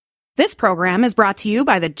This program is brought to you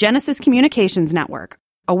by the Genesis Communications Network,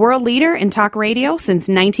 a world leader in talk radio since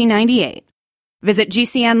 1998. Visit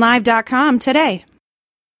GCNlive.com today.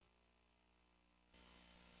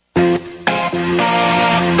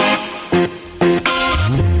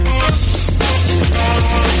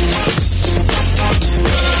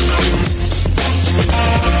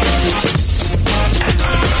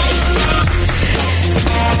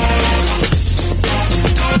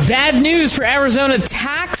 Bad news for Arizona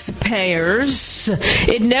taxpayers.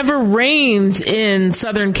 It never rains in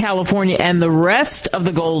Southern California and the rest of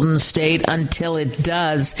the Golden State until it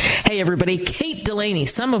does. Hey, everybody, Kate Delaney.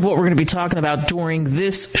 Some of what we're going to be talking about during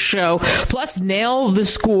this show, plus Nail the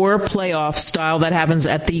Score playoff style. That happens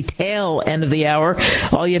at the tail end of the hour.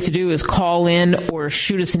 All you have to do is call in or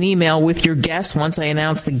shoot us an email with your guess once I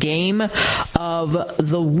announce the game of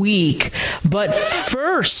the week. But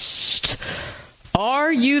first,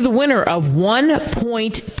 are you the winner of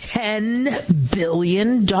 $1.10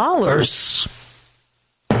 billion?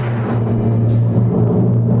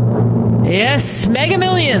 Yes, Mega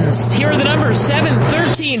Millions. Here are the numbers: 7,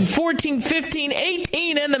 13, 14, 15,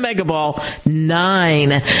 18, and the Mega Ball,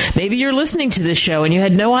 9. Maybe you're listening to this show and you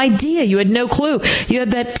had no idea. You had no clue. You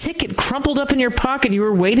had that ticket crumpled up in your pocket. You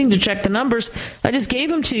were waiting to check the numbers. I just gave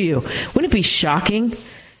them to you. Wouldn't it be shocking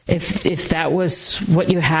if that was what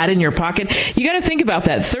you had in your pocket? You got to think about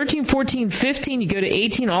that. 13, 14, 15, you go to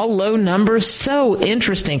 18, all low numbers. So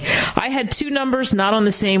interesting. I had 2 numbers not on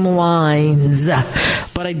the same lines,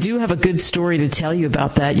 but I do have a good story to tell you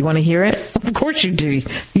about that. You want to hear it? Of course you do.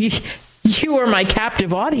 You are my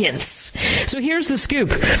captive audience. So here's the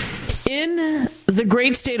scoop. In the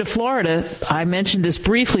great state of Florida, I mentioned this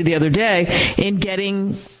briefly the other day, in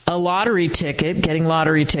getting lottery tickets,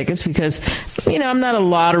 because, I'm not a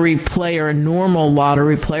lottery player, a normal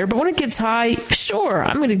lottery player, but when it gets high, sure,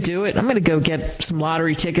 I'm going to do it. I'm going to go get some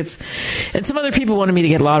lottery tickets. And some other people wanted me to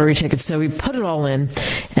get lottery tickets, so we put it all in,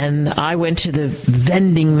 and I went to the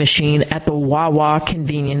vending machine at the Wawa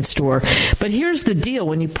convenience store. But here's the deal.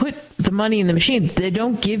 When you put the money in the machine, they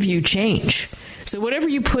don't give you change. So whatever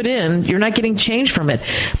you put in, you're not getting change from it.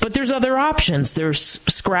 But there's other options. There's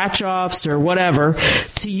scratch-offs or whatever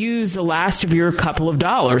to use the last of your couple of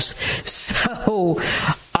dollars. So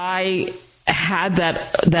I had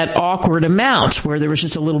that awkward amount where there was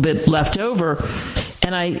just a little bit left over,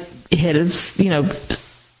 and I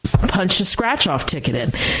punched a scratch-off ticket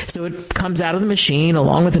in. So it comes out of the machine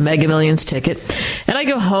along with the Mega Millions ticket. And I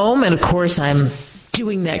go home, and of course I'm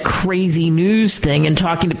doing that crazy news thing and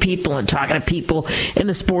talking to people in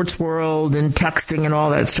the sports world and texting and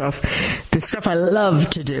all that stuff. The stuff I love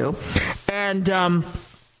to do. And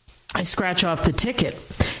I scratch off the ticket.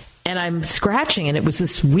 And I'm scratching, and it was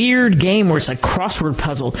this weird game where it's like crossword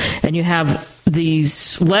puzzle, and you have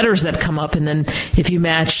these letters that come up, and then if you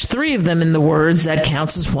match 3 of them in the words, that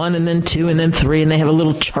counts as 1, and then 2, and then 3, and they have a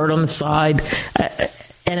little chart on the side.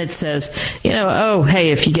 And it says,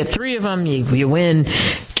 hey, if you get 3 of them, you win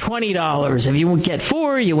 $20. If you get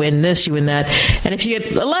 4, you win this, you win that. And if you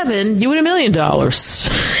get 11, you win $1 million.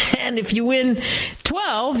 And if you win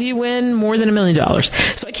 12, you win more than $1 million.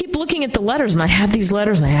 So I keep looking at the letters, and I have these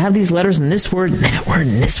letters, and I have these letters, and this word, and that word,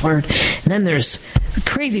 and this word. And then there's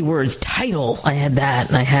crazy words. Title, I had that,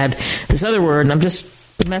 and I had this other word, and I'm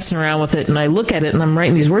just messing around with it. And I look at it, and I'm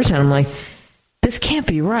writing these words down. I'm like, this can't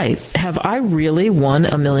be right. Have I really won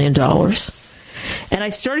 $1 million? And I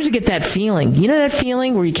started to get that feeling. You know that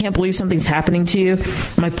feeling where you can't believe something's happening to you?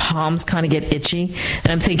 My palms kind of get itchy.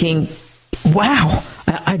 And I'm thinking, wow,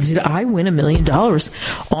 did I win $1 million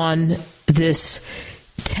on this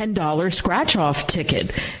 $10 scratch-off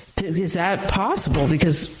ticket? Is that possible?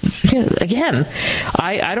 Because, again,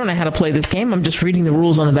 I don't know how to play this game. I'm just reading the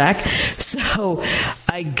rules on the back. So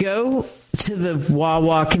I go to the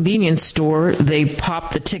Wawa convenience store. They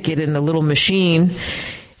pop the ticket in the little machine,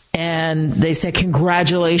 and they say,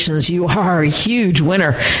 congratulations, you are a huge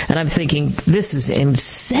winner. And I'm thinking, this is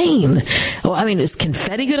insane. Well, is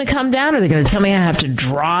confetti going to come down? Are they going to tell me I have to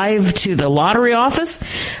drive to the lottery office?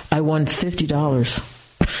 I won $50.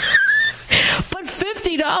 But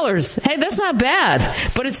 $50, hey, that's not bad,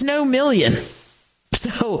 but it's no million.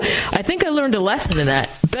 So I think I learned a lesson in that.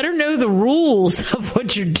 Better know the rules of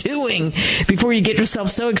what you're doing before you get yourself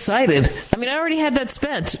so excited. I already had that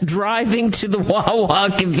spent driving to the Wawa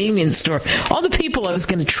convenience store. All the people I was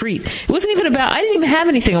going to treat. It wasn't even about, I didn't even have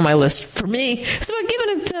anything on my list for me. So I'm giving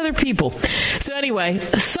it to other people. So anyway,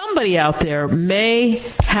 somebody out there may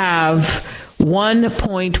have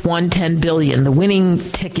 $1.110 billion, the winning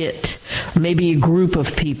ticket, maybe a group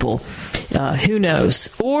of people. Who knows?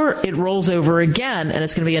 Or it rolls over again, and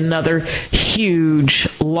it's going to be another huge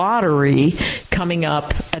lottery coming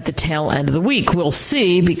up at the tail end of the week. We'll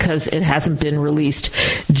see, because it hasn't been released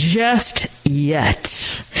just yet.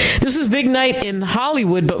 This was a big night in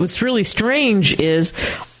Hollywood, but what's really strange is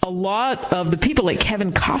a lot of the people like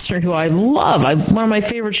Kevin Costner, who I love, one of my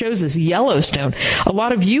favorite shows is Yellowstone. A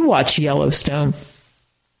lot of you watch Yellowstone.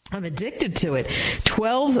 I'm addicted to it.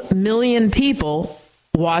 12 million people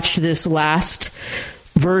watched this last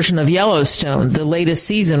version of Yellowstone, the latest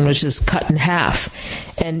season, which is cut in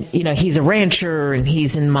half. And, he's a rancher, and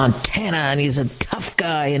he's in Montana, and he's a tough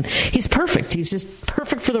guy, and he's perfect. He's just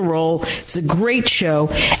perfect for the role. It's a great show,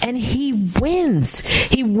 and he wins.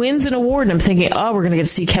 He wins an award, and I'm thinking, we're going to get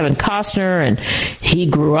to see Kevin Costner, and he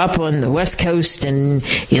grew up on the West Coast, and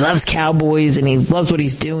he loves cowboys, and he loves what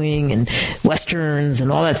he's doing, and Westerns,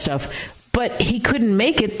 and all that stuff. But he couldn't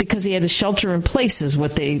make it because he had to shelter in place, is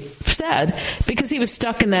what they said, because he was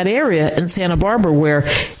stuck in that area in Santa Barbara where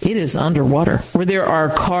it is underwater, where there are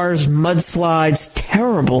cars, mudslides,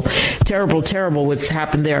 terrible, terrible, terrible what's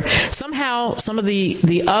happened there. Somehow, some of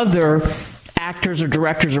the other actors or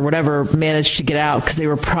directors or whatever managed to get out, because they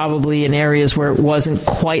were probably in areas where it wasn't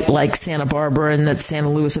quite like Santa Barbara and that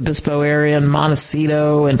San Luis Obispo area and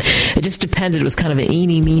Montecito, and it just depended. It was kind of an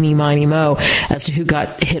eeny, meeny, miny, mo as to who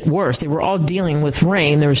got hit worse. They were all dealing with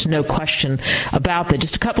rain. There was no question about that.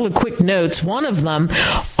 Just a couple of quick notes. One of them,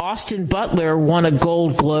 Austin Butler won a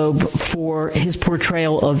Gold Globe for his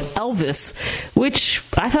portrayal of Elvis, which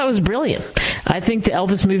I thought was brilliant. I think the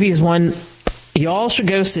Elvis movie is one y'all should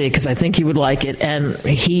go see, because I think you would like it, and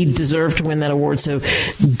he deserved to win that award, so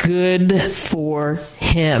good for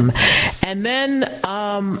him. And then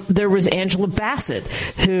there was Angela Bassett,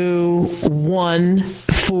 who won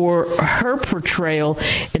for her portrayal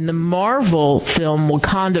in the Marvel film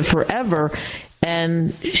Wakanda Forever,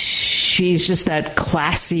 and she's just that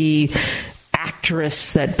classy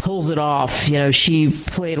actress that pulls it off. She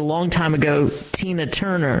played a long time ago Tina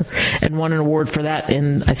Turner and won an award for that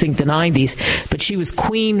in, I think, the 90s. But she was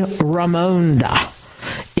Queen Ramonda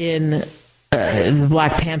in the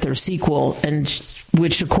Black Panther sequel, and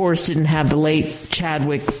which, of course, didn't have the late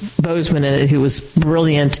Chadwick Boseman in it, who was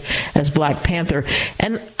brilliant as Black Panther.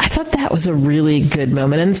 And I thought that was a really good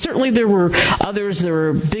moment. And certainly there were others. There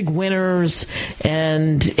were big winners.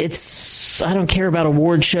 And I don't care about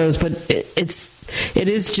award shows, but it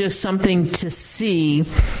is just something to see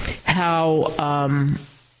how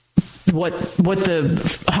what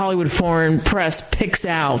the Hollywood Foreign Press picks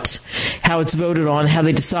out, how it's voted on, how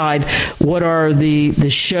they decide what are the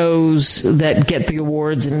shows that get the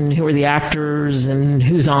awards and who are the actors and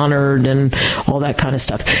who's honored and all that kind of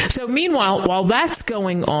stuff. So meanwhile, while that's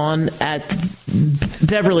going on at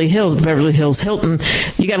Beverly Hills, the Beverly Hills Hilton,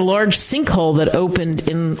 you got a large sinkhole that opened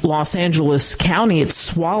in Los Angeles County. It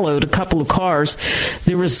swallowed a couple of cars.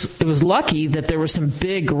 It was lucky that there were some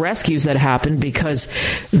big rescues that happened, because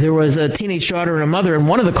there was a teenage daughter and a mother in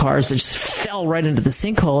one of the cars that just fell right into the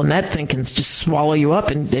sinkhole, and that thing can just swallow you up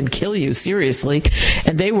and kill you, seriously.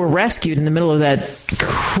 And they were rescued in the middle of that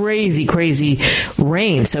crazy, crazy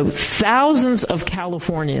rain. So thousands of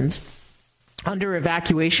Californians under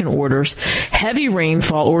evacuation orders, heavy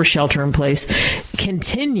rainfall or shelter in place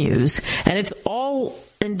continues, and it's all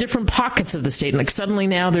in different pockets of the state. Like suddenly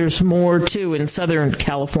now there's more too in Southern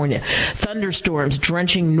California. Thunderstorms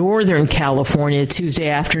drenching Northern California Tuesday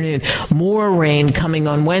afternoon. More rain coming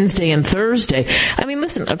on Wednesday and Thursday. I mean,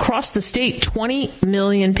 listen, across the state, 20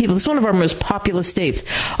 million people, this is one of our most populous states,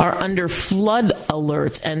 are under flood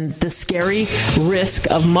alerts, and the scary risk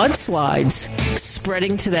of mudslides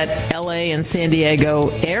spreading to that LA and San Diego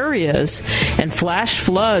areas and flash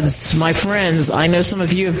floods. My friends, I know some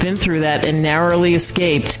of you have been through that and narrowly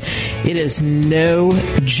escaped. It is no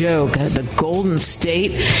joke. The Golden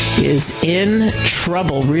State is in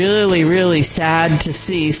trouble. Really, really sad to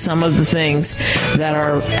see some of the things that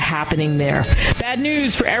are happening there. Bad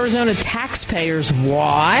news for Arizona taxpayers.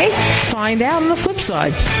 Why? Find out on the flip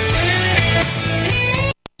side.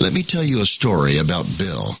 Let me tell you a story about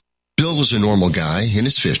Bill. Bill was a normal guy in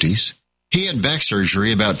his 50s. He had back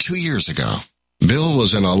surgery about 2 years ago. Bill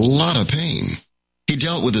was in a lot of pain. He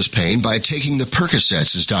dealt with his pain by taking the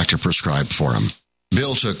Percocets his doctor prescribed for him.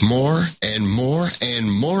 Bill took more and more and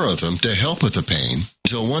more of them to help with the pain,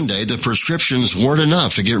 until one day the prescriptions weren't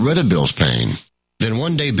enough to get rid of Bill's pain. Then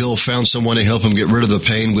one day Bill found someone to help him get rid of the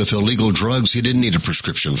pain with illegal drugs he didn't need a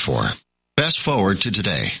prescription for. Fast forward to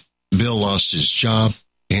today. Bill lost his job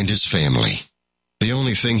and his family. The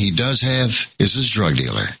only thing he does have is his drug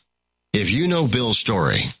dealer. If you know Bill's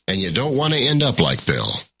story and you don't want to end up like Bill,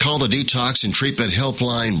 call the Detox and Treatment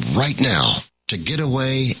Helpline right now to get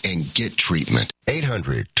away and get treatment.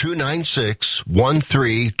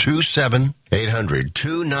 800-296-1327.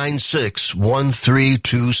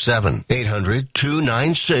 800-296-1327.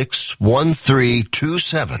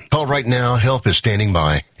 800-296-1327. Call right now. Help is standing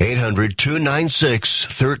by.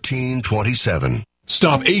 800-296-1327.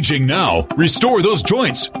 Stop aging now. Restore those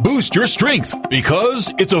joints. Boost your strength.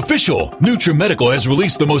 Because it's official. NutriMedical has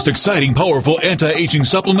released the most exciting, powerful anti-aging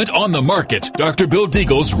supplement on the market. Dr. Bill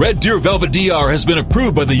Deagle's Red Deer Velvet DR has been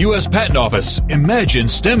approved by the U.S. Patent Office. Imagine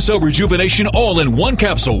stem cell rejuvenation all in one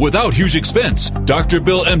capsule without huge expense. Dr.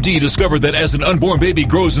 Bill MD discovered that as an unborn baby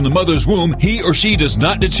grows in the mother's womb, he or she does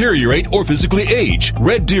not deteriorate or physically age.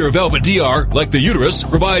 Red Deer Velvet DR, like the uterus,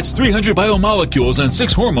 provides 300 biomolecules and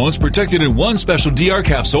 6 hormones protected in one special DR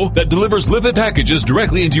capsule that delivers lipid packages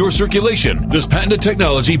directly into your circulation. This patented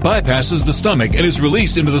technology bypasses the stomach and is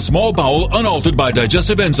released into the small bowel unaltered by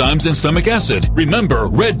digestive enzymes and stomach acid. Remember,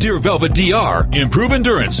 Red Deer Velvet DR. Improve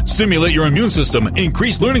endurance, stimulate your immune system,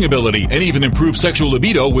 increase learning ability, and even improve sexual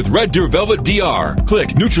libido with Red Deer Velvet DR. Click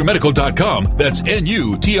NutriMedical.com. That's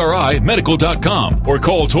NUTRI Medical.com. Or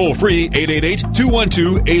call toll-free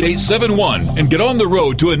 888-212-8871 and get on the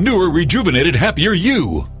road to a newer, rejuvenated, happier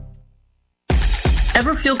you.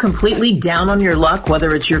 Ever feel completely down on your luck,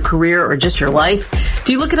 whether it's your career or just your life?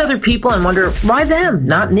 Do you look at other people and wonder, why them,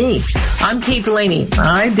 not me? I'm Kate Delaney.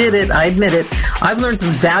 I did it. I admit it. I've learned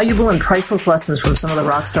some valuable and priceless lessons from some of the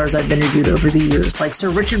rock stars I've interviewed over the years, like Sir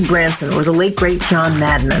Richard Branson or the late, great John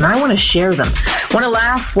Madden, and I want to share them. Want to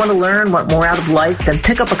laugh, want to learn, want more out of life? Then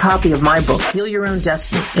pick up a copy of my book, Deal Your Own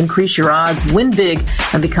Destiny, Increase Your Odds, Win Big,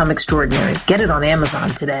 and Become Extraordinary. Get it on Amazon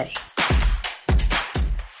today.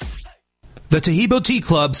 The Tahibo Tea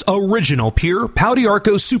Club's original pure Pau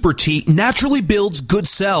d'Arco Super Tea naturally builds good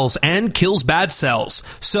cells and kills bad cells.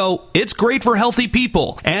 So it's great for healthy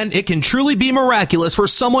people, and it can truly be miraculous for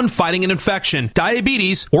someone fighting an infection,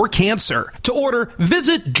 diabetes, or cancer. To order,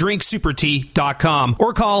 visit drinksupertea.com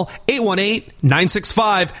or call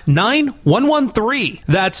 818-965-9113.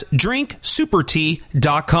 That's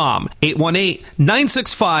drinksupertea.com.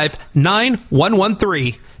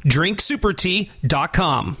 818-965-9113.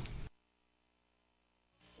 drinksupertea.com.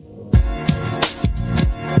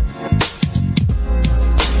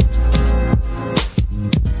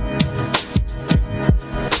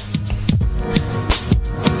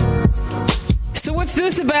 So what's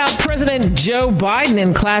this about President Joe Biden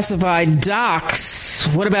and classified docs?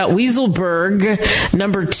 What about Weaselberg,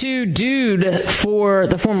 number 2 dude for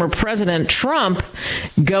the former President Trump,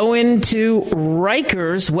 going to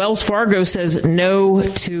Rikers? Wells Fargo says no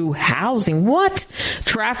to housing. What?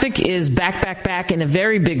 Traffic is back in a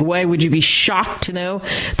very big way. Would you be shocked to know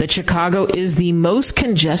that Chicago is the most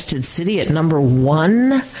congested city at number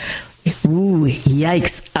 1? Ooh,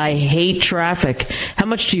 yikes. I hate traffic. How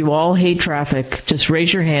much do you all hate traffic? Just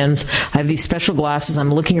raise your hands. I have these special glasses.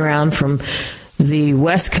 I'm looking around from the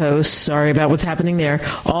West Coast, sorry about what's happening there,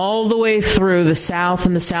 all the way through the South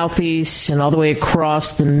and the Southeast and all the way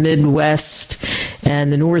across the Midwest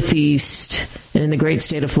and the Northeast and in the great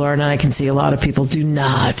state of Florida. And I can see a lot of people do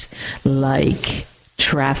not like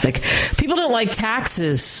traffic. People don't like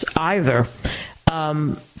taxes either.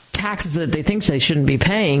 Taxes that they think they shouldn't be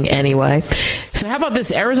paying anyway. So how about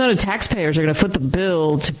this? Arizona taxpayers are going to foot the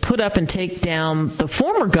bill to put up and take down the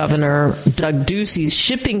former governor, Doug Ducey's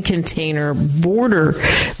shipping container border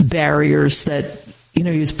barriers that, he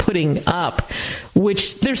was putting up,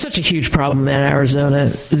 which there's such a huge problem in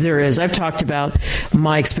Arizona. There is. I've talked about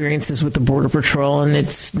my experiences with the Border Patrol, and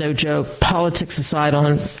it's no joke. Politics aside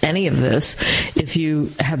on any of this, if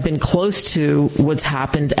you have been close to what's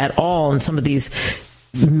happened at all in some of these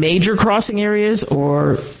major crossing areas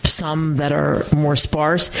or some that are more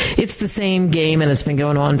sparse, it's the same game, and it's been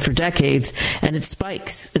going on for decades, and it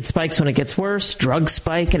spikes. It spikes when it gets worse. Drugs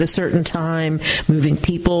spike at a certain time. Moving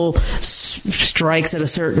people strikes at a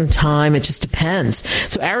certain time. It just depends.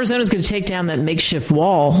 So Arizona's going to take down that makeshift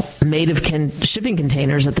wall made of shipping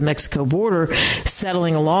containers at the Mexico border,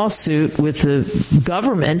 settling a lawsuit with the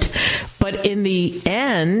government. But in the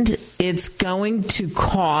end, it's going to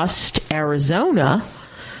cost Arizona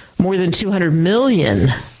more than $200 million,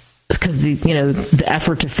 because the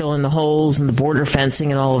effort to fill in the holes and the border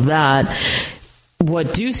fencing and all of that. What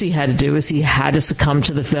Ducey had to do is he had to succumb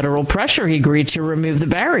to the federal pressure. He agreed to remove the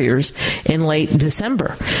barriers in late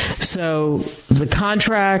December. So the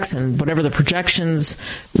contracts and whatever the projections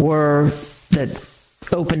were that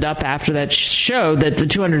opened up after that showed that the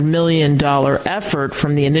 $200 million effort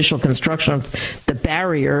from the initial construction of the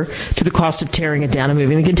barrier to the cost of tearing it down and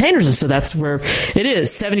moving the containers. And so that's where it is.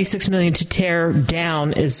 $76 million to tear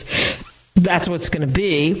down that's what's going to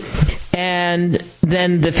be. And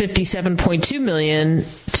then the $57.2 million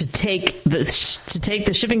to take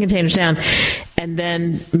the shipping containers down and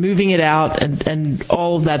then moving it out and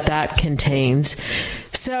all of that contains.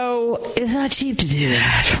 So it's not cheap to do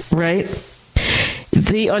that, right?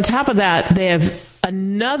 On top of that, they have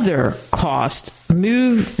another cost to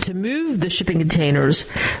move the shipping containers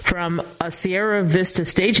from a Sierra Vista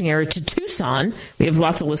staging area to Tucson. We have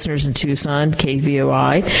lots of listeners in Tucson,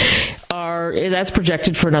 KVOI. That's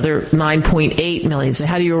projected for another $9.8 million. So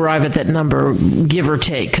how do you arrive at that number, give or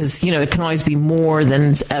take? Because, it can always be more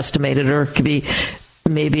than estimated, or it could be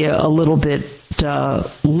maybe a little bit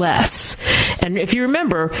less. And if you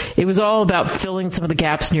remember, it was all about filling some of the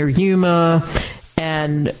gaps near Yuma,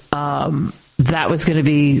 and that was going to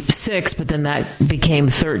be 6, but then that became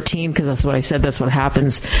 13, because that's what I said. That's what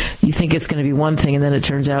happens. You think it's going to be one thing, and then it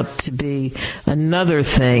turns out to be another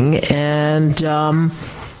thing, and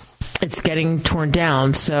it's getting torn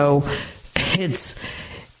down. So it's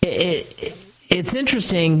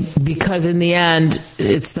interesting, because in the end,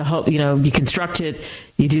 it's the whole, you construct it,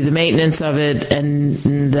 you do the maintenance of it,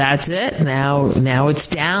 and that's it. Now it's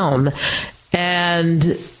down,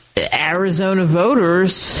 and Arizona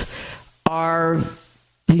voters are,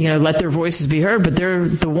 let their voices be heard, but they're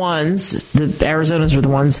the Arizonans are the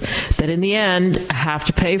ones that in the end have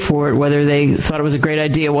to pay for it, whether they thought it was a great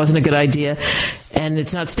idea, wasn't a good idea, and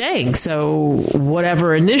it's not staying. So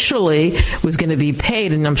whatever initially was going to be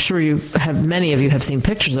paid, and I'm sure many of you have seen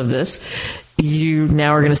pictures of this, you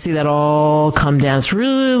now are going to see that all come down. It's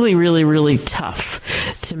really, really, really tough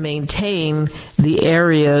to maintain the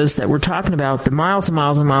areas that we're talking about, the miles and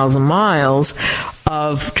miles and miles and miles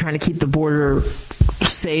of trying to keep the border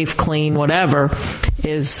safe, clean, whatever,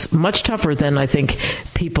 is much tougher than I think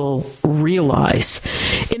people realize.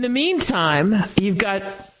 In the meantime, you've got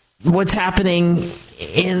what's happening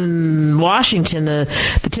in Washington, the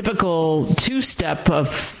typical two-step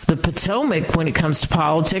of the Potomac when it comes to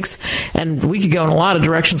politics, and we could go in a lot of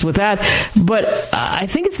directions with that, but I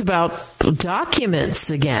think it's about documents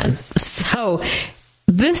again. So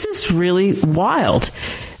this is really wild.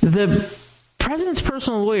 The president's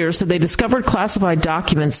personal lawyer said they discovered classified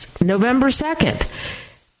documents November 2nd.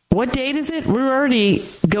 What date is it? We're already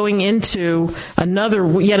going into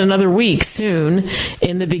yet another week soon,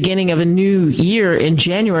 in the beginning of a new year in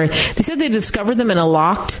January. They said they discovered them in a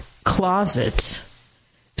locked closet.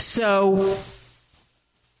 So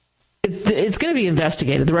it's going to be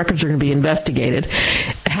investigated. The records are going to be investigated.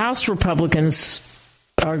 House Republicans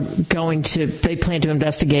they plan to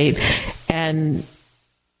investigate, and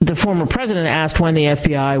the former president asked when the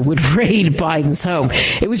FBI would raid Biden's home.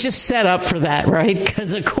 It was just set up for that, right?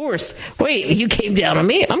 Because, of course, wait, you came down on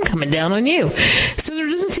me, I'm coming down on you. So there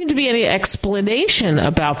doesn't seem to be any explanation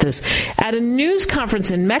about this. At a news conference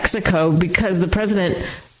in Mexico, because the president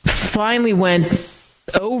finally went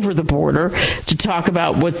over the border to talk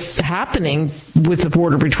about what's happening with the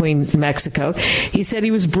border between Mexico, he said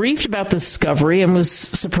he was briefed about the discovery and was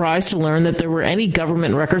surprised to learn that there were any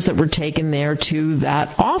government records that were taken there to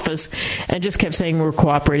that office, and just kept saying we're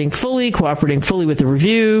cooperating fully with the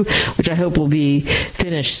review, which I hope will be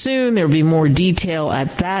finished soon. There will be more detail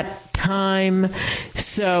at that time.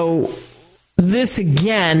 So this,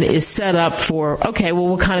 again, is set up for, okay, well,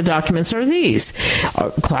 what kind of documents are these?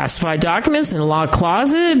 Classified documents in a locked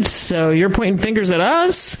closet, so you're pointing fingers at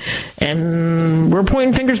us, and we're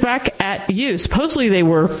pointing fingers back at you. Supposedly they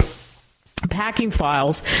were packing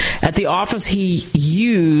files at the office he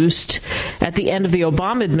used at the end of the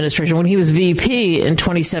Obama administration when he was VP in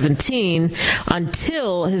 2017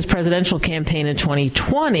 until his presidential campaign in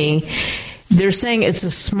 2020. They're saying it's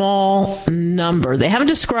a small number. They haven't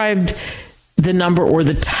described the number or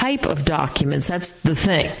the type of documents. That's the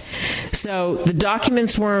thing. So the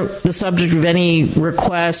documents weren't the subject of any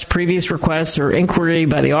previous requests or inquiry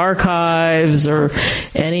by the archives or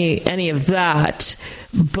any of that.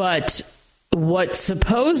 But what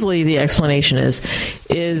supposedly the explanation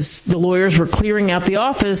is the lawyers were clearing out the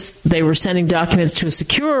office. They were sending documents to a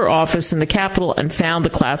secure office in the Capitol and found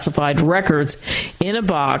the classified records in a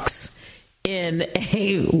box in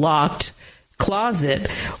a locked closet.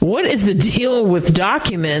 What is the deal with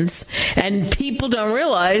documents? And people don't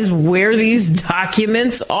realize where these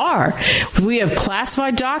documents are. We have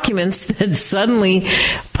classified documents that suddenly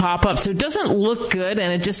pop up. So it doesn't look good,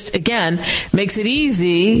 and it just, again, makes it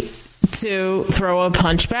easy to throw a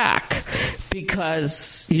punch back,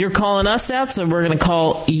 because you're calling us out, so we're going to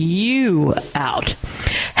call you out.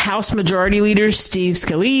 House Majority Leader Steve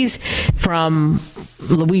Scalise from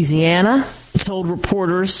Louisiana told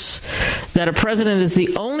reporters that a president is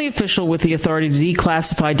the only official with the authority to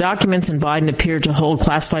declassify documents, and Biden appeared to hold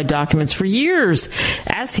classified documents for years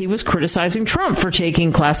as he was criticizing Trump for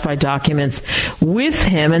taking classified documents with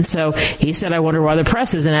him. And so he said, I wonder why the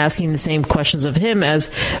press isn't asking the same questions of him as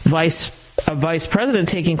a vice president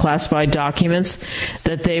taking classified documents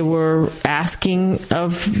that they were asking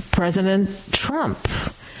of President Trump.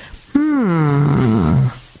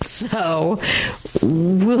 So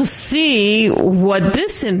we'll see what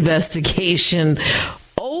this investigation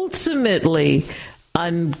ultimately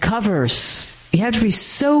uncovers. You have to be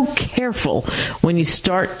so careful when you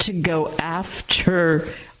start to go after,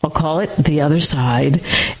 I'll call it, the other side,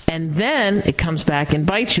 and then it comes back and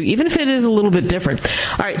bites you, even if it is a little bit different.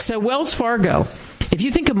 All right, so Wells Fargo. If you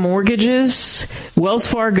think of mortgages, Wells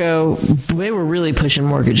Fargo, they were really pushing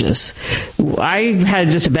mortgages. I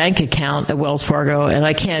had just a bank account at Wells Fargo, and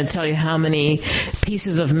I can't tell you how many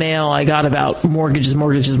pieces of mail I got about mortgages, all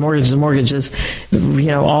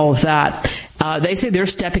of that. They say they're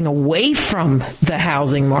stepping away from the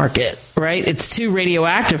housing market, right? It's too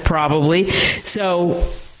radioactive, probably. So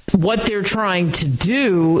what they're trying to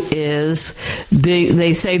do is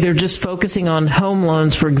they say they're just focusing on home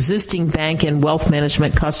loans for existing bank and wealth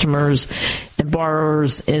management customers and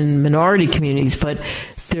borrowers in minority communities. But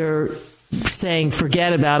they're saying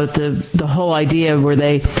forget about it. The whole idea where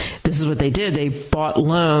this is what they did. They bought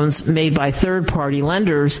loans made by third-party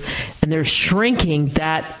lenders, and they're shrinking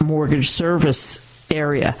that mortgage service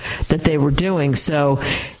area that they were doing. So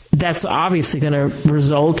that's obviously going to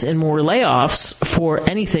result in more layoffs for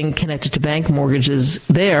anything connected to bank mortgages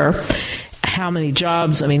there. How many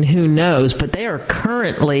jobs? I mean, who knows? But they are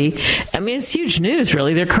currently, it's huge news,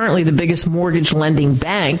 really. They're currently the biggest mortgage lending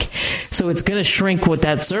bank. So it's going to shrink what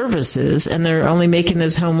that service is. And they're only making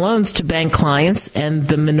those home loans to bank clients and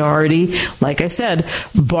the minority, like I said,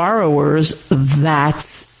 borrowers.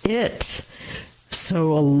 That's it.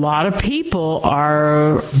 So a lot of people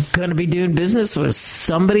are going to be doing business with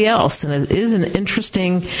somebody else. And it is an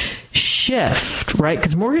interesting shift, right?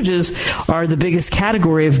 Because mortgages are the biggest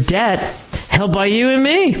category of debt held by you and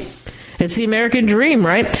me. It's the American dream,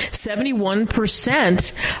 right?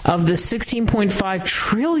 71% of the $16.5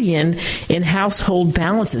 trillion in household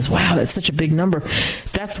balances. Wow, that's such a big number.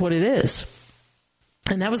 That's what it is.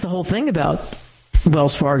 And that was the whole thing about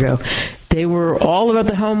Wells Fargo. They were all about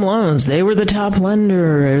the home loans. They were the top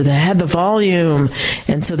lender. They had the volume.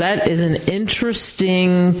 And so that is an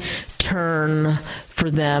interesting turn for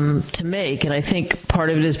them to make. And I think part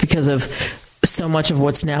of it is because of so much of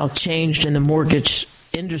what's now changed in the mortgage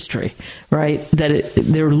industry, right? That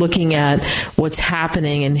they're looking at what's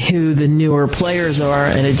happening and who the newer players are,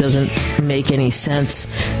 and it doesn't make any sense.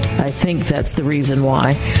 I think that's the reason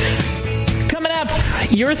why. Coming up,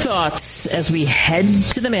 your thoughts as we head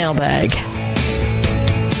to the mailbag.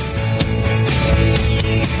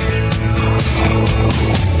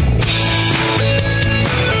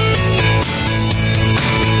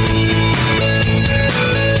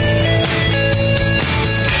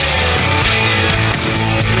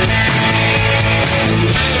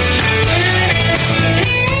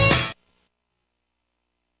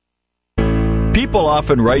 People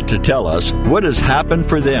often write to tell us what has happened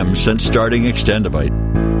for them since starting Extendivite.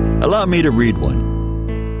 Allow me to read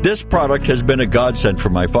one. This product has been a godsend for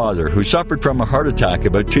my father, who suffered from a heart attack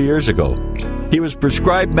about 2 years ago. He was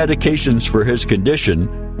prescribed medications for his condition,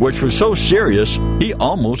 which was so serious he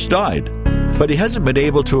almost died. But he hasn't been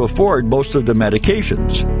able to afford most of the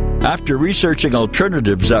medications. After researching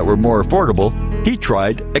alternatives that were more affordable, he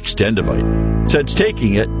tried Extendivite. Since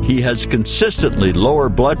taking it, he has consistently lower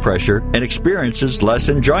blood pressure and experiences less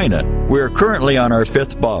angina. We are currently on our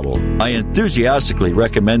 5th bottle. I enthusiastically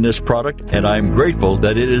recommend this product, and I am grateful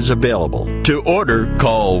that it is available. To order,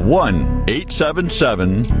 call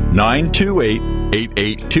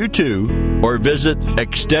 1-877-928-8822 or visit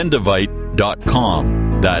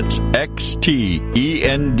Extendivite.com. That's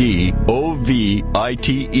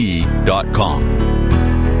XTENDOVITE.com.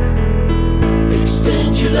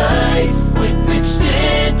 Extend your life with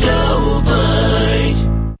Extendovite.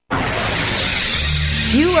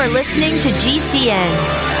 You are listening to GCN.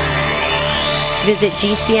 Visit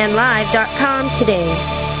GCNlive.com today.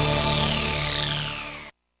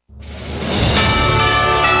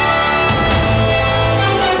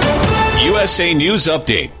 USA News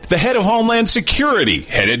Update. The head of Homeland Security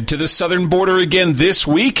headed to the southern border again this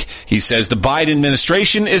week. He says the Biden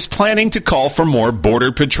administration is planning to call for more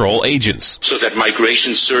Border Patrol agents, so that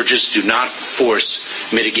migration surges do not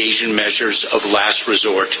force mitigation measures of last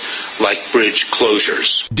resort like bridge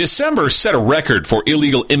closures. December set a record for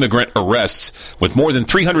illegal immigrant arrests, with more than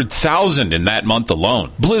 300,000 in that month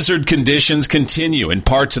alone. Blizzard conditions continue in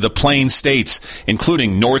parts of the Plains states,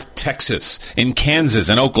 including North Texas, in Kansas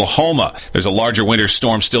and Oklahoma. There's a larger winter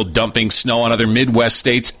storm still dumping snow on other Midwest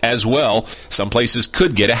states as well. Some places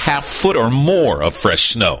could get a half foot or more of fresh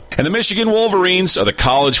snow. And the Michigan Wolverines are the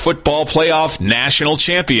college football playoff national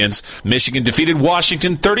champions. Michigan defeated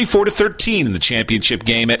Washington 34-13 in the championship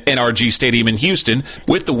game at NRG Stadium in Houston.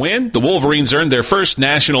 With the win, the Wolverines earned their first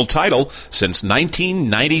national title since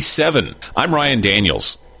 1997. I'm Ryan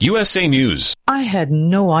Daniels, USA News. I had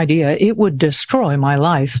no idea it would destroy my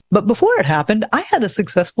life. But before it happened, I had a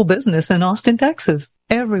successful business in Austin, Texas.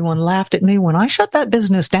 Everyone laughed at me when I shut that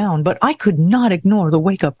business down, but I could not ignore the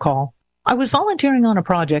wake-up call. I was volunteering on a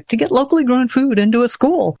project to get locally grown food into a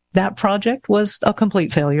school. That project was a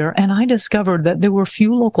complete failure, and I discovered that there were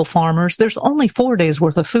few local farmers. There's only 4 days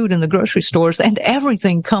worth of food in the grocery stores, and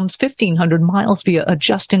everything comes 1,500 miles via a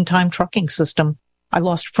just-in-time trucking system. I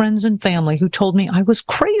lost friends and family who told me I was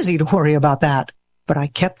crazy to worry about that, but I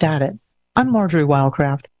kept at it. I'm Marjorie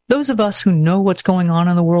Wildcraft. Those of us who know what's going on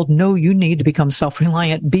in the world know you need to become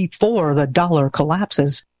self-reliant before the dollar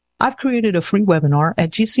collapses. I've created a free webinar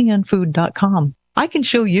at gcnfood.com. I can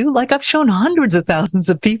show you, like I've shown hundreds of thousands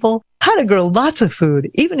of people, how to grow lots of food,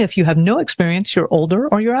 even if you have no experience, you're older,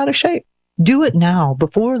 or you're out of shape. Do it now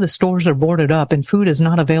before the stores are boarded up and food is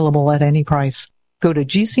not available at any price. Go to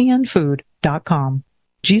gcnfood.com.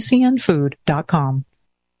 gcnfood.com.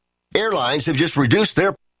 Airlines have just reduced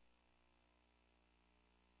their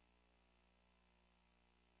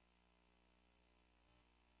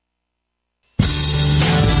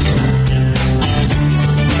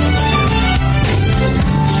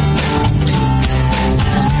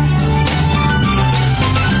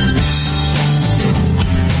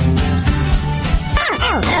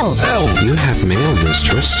Oh, you have mail,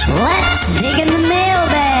 mistress. Let's dig in the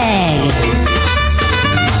mailbag.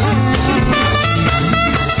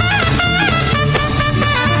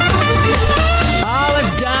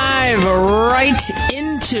 Let's dive right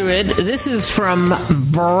into it. This is from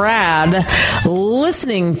Brad,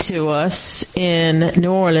 listening to us in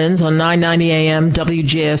New Orleans on 990 AM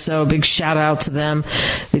WJSO. Big shout out to them.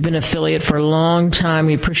 They've been an affiliate for a long time.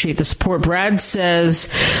 We appreciate the support. Brad says,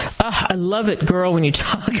 I love it, girl, when you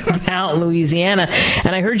talk about Louisiana.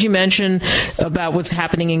 And I heard you mention about what's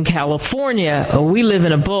happening in California. We live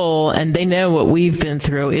in a bowl, and they know what we've been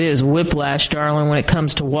through. It is whiplash, darling, when it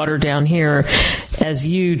comes to water down here. As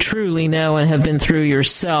you truly know and have been through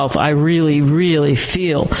yourself, I really, really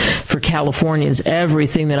feel for Californians.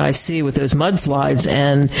 Everything that I see with those mudslides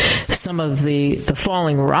and some of the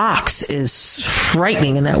falling rocks is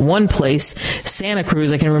frightening. In that one place, Santa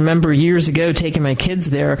Cruz, I can remember years ago taking my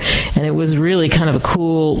kids there, and it was really kind of a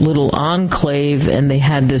cool little enclave, and they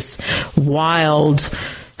had this wild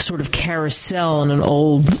sort of carousel in an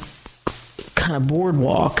old kind of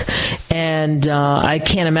boardwalk, and I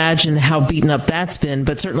can't imagine how beaten up that's been,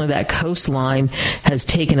 but certainly that coastline has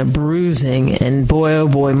taken a bruising, and boy, oh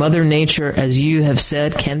boy, Mother Nature, as you have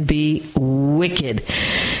said, can be wicked.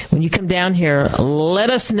 When you come down here,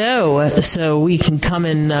 let us know so we can come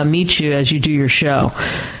and meet you as you do your show.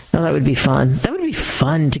 Oh, that would be fun. That would be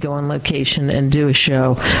fun to go on location and do a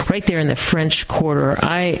show right there in the French Quarter.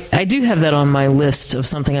 I do have that on my list of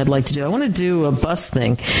something I'd like to do. I want to do a bus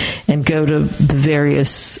thing and go to the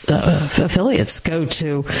various affiliates, go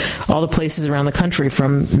to all the places around the country,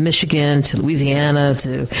 from Michigan to Louisiana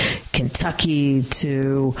to Kentucky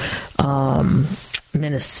to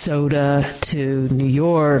Minnesota to New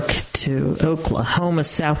York to Oklahoma,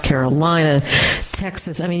 South Carolina,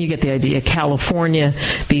 Texas. I mean, you get the idea. California,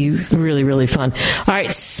 be really, really fun. All right,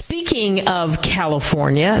 speaking of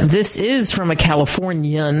California, this is from a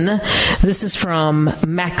Californian. This is from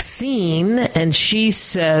Maxine, and she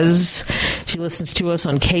says she listens to us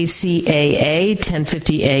on KCAA,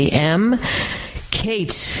 1050 AM.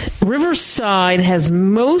 Kate, Riverside has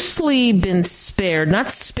mostly been spared,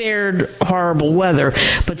 not spared horrible weather,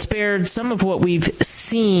 but spared some of what we've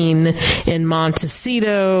seen in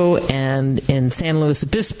Montecito and in San Luis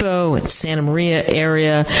Obispo and Santa Maria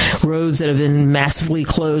area, roads that have been massively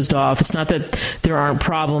closed off. It's not that there aren't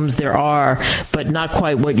problems, there are, but not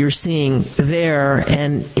quite what you're seeing there.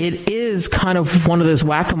 And it is kind of one of those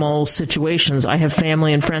whack-a-mole situations. I have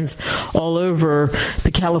family and friends all over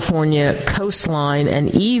the California coastline,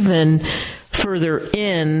 and even further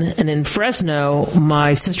in, and in Fresno,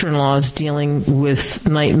 my sister-in-law is dealing with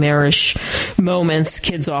nightmarish moments,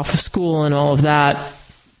 kids off of school and all of that.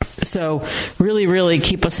 So really, really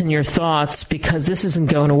keep us in your thoughts, because this isn't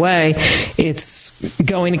going away. It's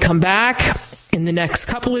going to come back. In the next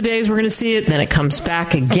couple of days, we're going to see it. Then it comes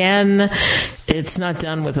back again. It's not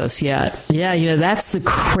done with us yet. Yeah, that's the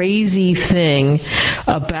crazy thing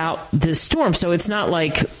about this storm. So it's not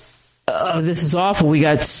like, oh, this is awful. We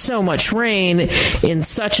got so much rain in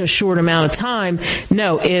such a short amount of time.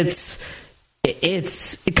 No, it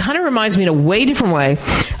kind of reminds me in a way different way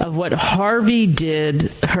of what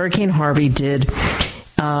Hurricane Harvey did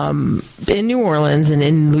in New Orleans, and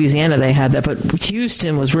in Louisiana they had that, but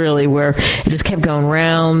Houston was really where it just kept going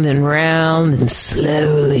round and round and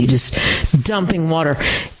slowly just dumping water.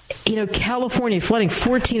 California flooding,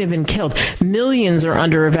 14 have been killed. Millions are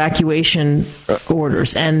under evacuation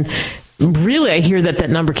orders. And really, I hear that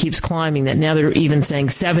number keeps climbing, that now they're even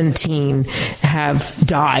saying 17 have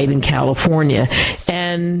died in California.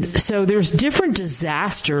 And so there's different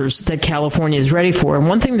disasters that California is ready for. And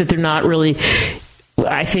one thing that they're not really,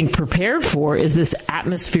 I think, prepared for is this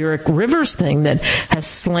atmospheric rivers thing that has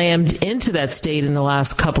slammed into that state in the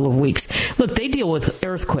last couple of weeks. Look, they deal with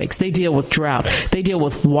earthquakes. They deal with drought. They deal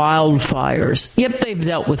with wildfires. Yep, they've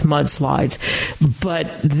dealt with mudslides. But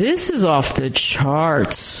this is off the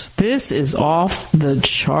charts. This is off the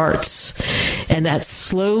charts. And that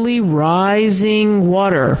slowly rising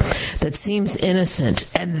water that seems innocent,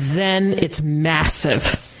 and then it's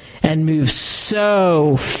massive and moves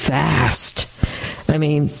so fast. I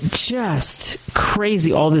mean, just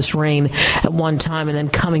crazy, all this rain at one time and then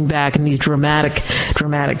coming back in these dramatic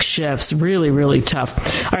shifts. Really, really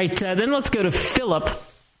tough. All right, then let's go to Philip.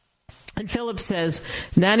 And Philip says,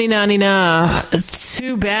 na-ni-na-ni-na,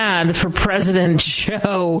 too bad for President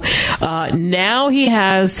Joe. Now he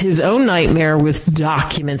has his own nightmare with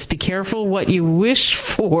documents. Be careful what you wish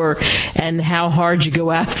for and how hard you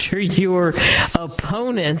go after your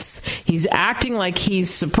opponents. He's acting like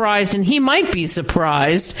he's surprised, and he might be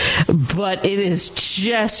surprised, but it is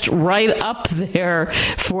just right up there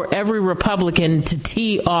for every Republican to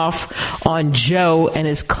tee off on Joe and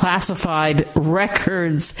his classified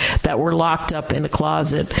records that were locked up in a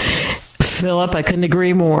closet. Philip, I couldn't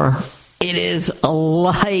agree more. It is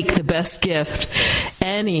like the best gift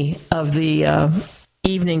any of the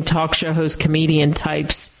evening talk show host, comedian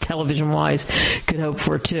types, television-wise, could hope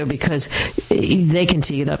for, too, because they can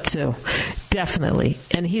tee it up, too. Definitely.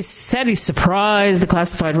 And he said he's surprised, the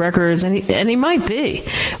classified records, and he might be.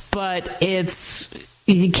 But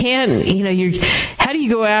you can't, how do you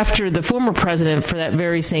go after the former president for that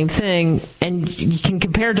very same thing? And you can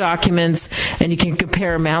compare documents, and you can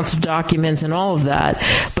compare amounts of documents and all of that,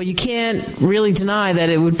 but you can't really deny that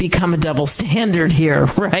it would become a double standard here,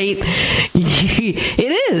 right?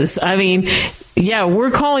 It is. I mean, yeah,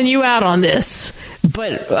 we're calling you out on this.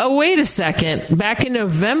 But, oh, wait a second. Back in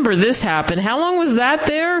November, this happened. How long was that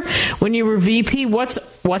there when you were VP?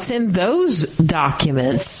 What's in those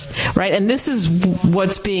documents, right? And this is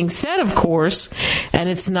what's being said, of course, and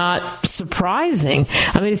it's not surprising.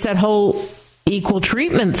 I mean, it's that whole equal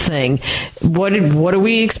treatment thing. What do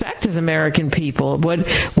we expect as American people? What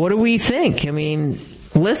do we think? I mean,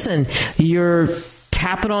 listen, you're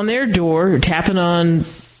tapping on their door, you're tapping on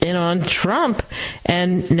Trump,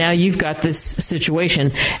 and now you've got this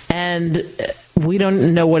situation, and we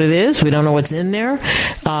don't know what it is. We don't know what's in there.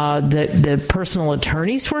 The personal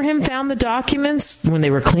attorneys for him found the documents when they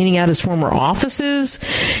were cleaning out his former offices,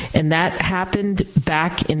 and that happened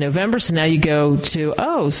back in November. So now you go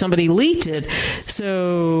to, somebody leaked it.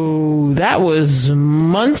 So that was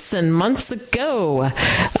months and months ago.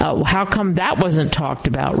 How come that wasn't talked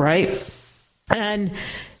about, right? And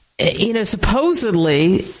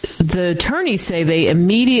supposedly the attorneys say they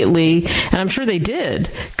immediately, and I'm sure they did,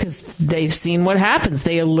 because they've seen what happens.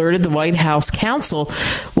 They alerted the White House counsel.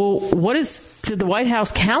 Well, did the White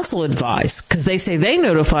House counsel advise? Because they say they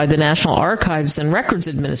notified the National Archives and Records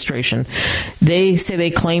Administration. They say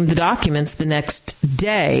they claimed the documents the next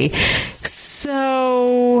day.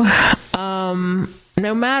 So,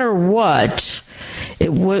 no matter what,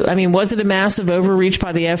 was it a massive overreach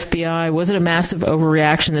by the FBI? Was it a massive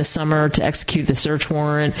overreaction this summer to execute the search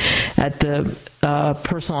warrant at the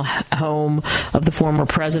personal home of the former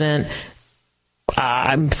president?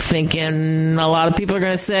 I'm thinking a lot of people are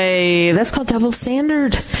going to say that's called double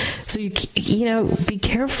standard. So be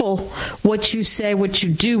careful what you say, what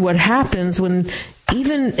you do, what happens when,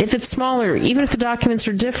 even if it's smaller, even if the documents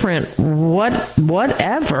are different,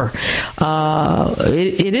 whatever.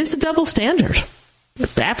 It is a double standard.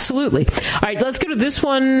 Absolutely. All right, let's go to this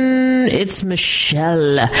one. It's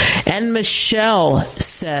Michelle. And Michelle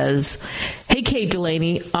says, hey, Kate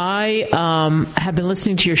Delaney, I have been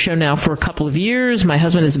listening to your show now for a couple of years. My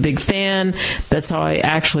husband is a big fan. That's how I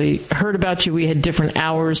actually heard about you. We had different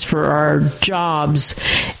hours for our jobs.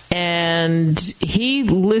 And he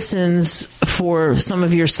listens for some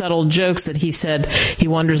of your subtle jokes that he said he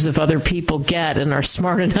wonders if other people get and are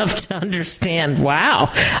smart enough to understand.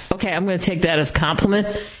 Wow. Okay, I'm going to take that as a compliment.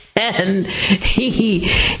 And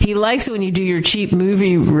he likes it when you do your cheap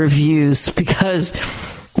movie reviews, because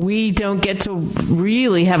we don't get to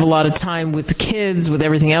really have a lot of time with the kids, with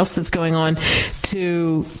everything else that's going on,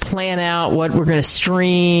 to plan out what we're going to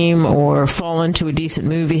stream or fall into a decent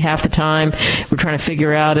movie half the time. We're trying to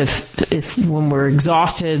figure out if when we're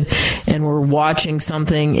exhausted and we're watching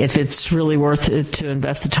something, if it's really worth it to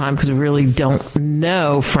invest the time, because we really don't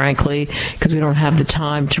know, frankly, because we don't have the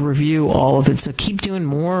time to review all of it. So keep doing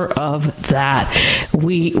more of that.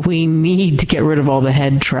 We need to get rid of all the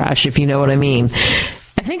head trash, if you know what I mean.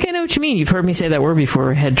 I think I know what you mean. You've heard me say that word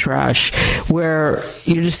before, head trash, where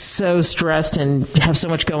you're just so stressed and have so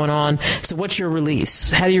much going on. So what's your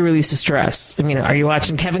release? How do you release the stress? I mean, are you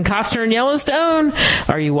watching Kevin Costner in Yellowstone?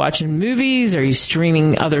 Are you watching movies? Are you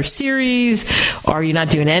streaming other series? Are you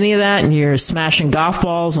not doing any of that and you're smashing golf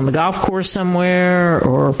balls on the golf course somewhere,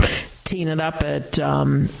 or teeing it up at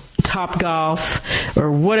Top Golf,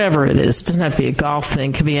 or whatever it is? It doesn't have to be a golf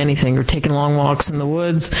thing. It could be anything. Or taking long walks in the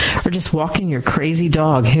woods, or just walking your crazy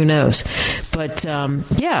dog. Who knows? But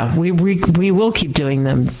yeah, we will keep doing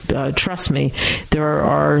them. Trust me. There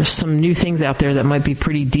are some new things out there that might be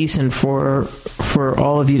pretty decent for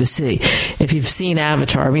all of you to see. If you've seen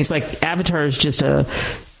Avatar, I mean, it's like Avatar is just a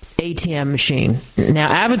ATM machine.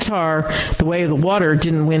 Now, Avatar, The Way of the Water,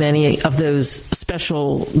 didn't win any of those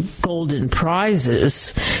special golden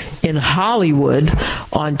prizes in Hollywood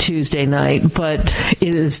on Tuesday night, but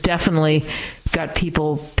it has definitely got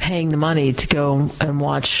people paying the money to go and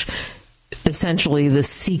watch essentially the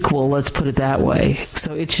sequel, let's put it that way.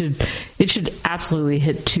 So it should absolutely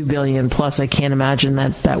hit 2 billion plus. I can't imagine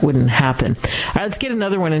that wouldn't happen. All right, let's get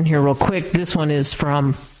another one in here real quick. This one is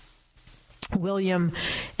from William,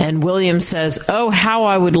 and William says, oh, how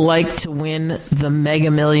I would like to win the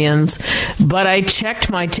Mega Millions, but I checked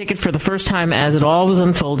my ticket for the first time as it all was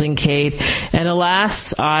unfolding, Kate, and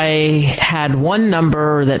alas, I had one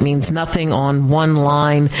number that means nothing on one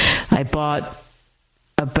line. I bought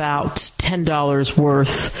about $10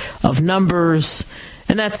 worth of numbers,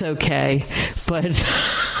 and that's okay, but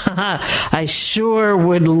I sure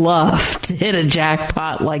would love to hit a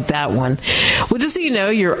jackpot like that one. Well, just so you know,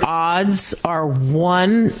 your odds are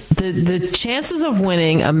the chances of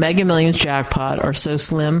winning a Mega Millions jackpot are so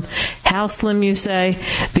slim. How slim, you say?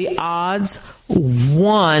 The odds,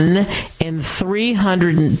 1 in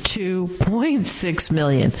 302.6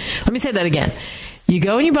 million. Let me say that again. You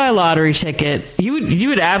go and you buy a lottery ticket, you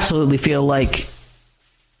would absolutely feel like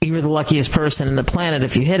you were the luckiest person on the planet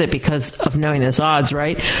if you hit it because of knowing those odds,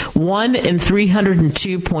 right? 1 in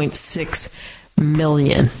 302.6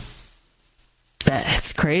 million.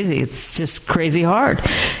 It's crazy. It's just crazy hard.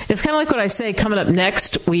 It's kind of like what I say. Coming up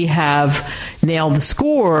next, we have Nail the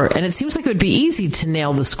Score, and it seems like it would be easy to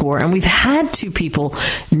nail the score, and we've had 2 people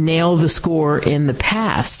nail the score in the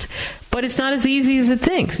past. But it's not as easy as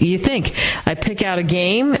you think. I pick out a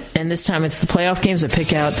game, and this time it's the playoff games. I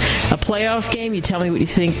pick out a playoff game. You tell me what you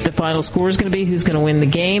think the final score is going to be, who's going to win the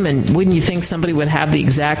game, and wouldn't you think somebody would have the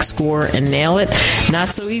exact score and nail it? Not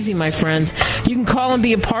so easy, my friends. You can call and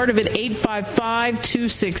be a part of it,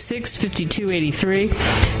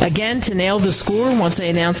 855-266-5283. Again, to nail the score, once I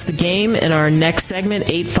announce the game in our next segment,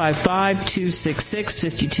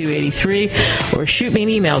 855-266-5283, or shoot me an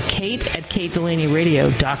email,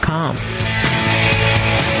 kate@katedelaneyradio.com.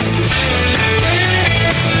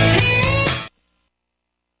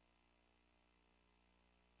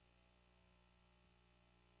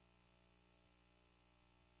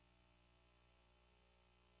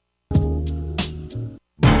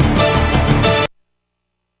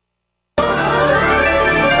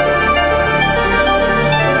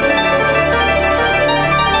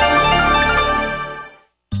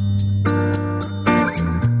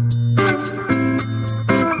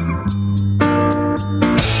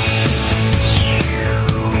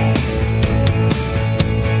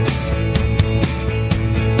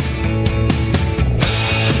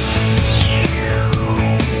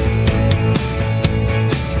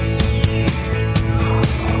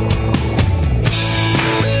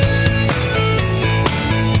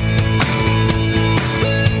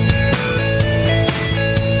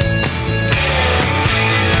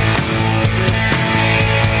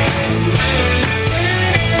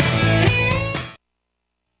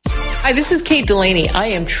 Hi, this is Kate Delaney. I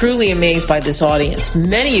am truly amazed by this audience.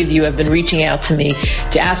 Many of you have been reaching out to me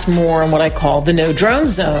to ask more on what I call the No Drone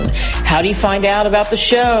Zone. How do you find out about the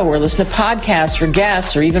show or listen to podcasts or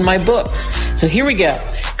guests or even my books? So here we go.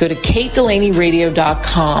 Go to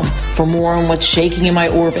KateDelaneyRadio.com for more on what's shaking in my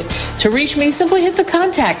orbit. To reach me, simply hit the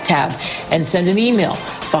contact tab and send an email.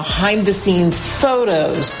 Behind the scenes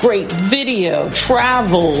photos, great video,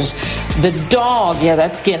 travels, the dog. Yeah,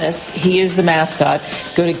 that's Guinness. He is the mascot.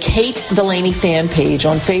 Go to Kate Delaney fan page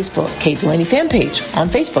on Facebook. Kate Delaney fan page on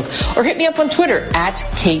Facebook. Or hit me up on Twitter at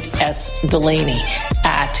Kate S. Delaney.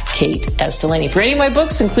 At Kate S. Delaney. For any of my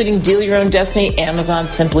books, including Deal Your Own Destiny, Amazon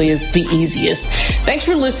simply is the easiest. Thanks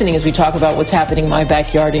for listening as we talk about what's happening in my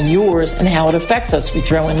backyard and yours and how it affects us. We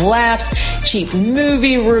throw in laughs, cheap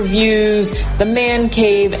movie reviews, the man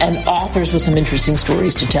cave, and authors with some interesting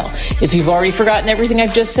stories to tell. If you've already forgotten everything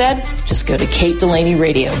I've just said, just go to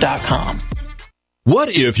KateDelaneyRadio.com. What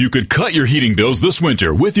if you could cut your heating bills this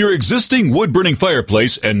winter with your existing wood-burning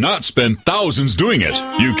fireplace and not spend thousands doing it?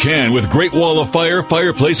 You can with Great Wall of Fire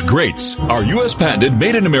fireplace grates. Our U.S. patented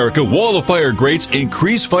made-in-America Wall of Fire grates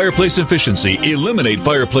increase fireplace efficiency, eliminate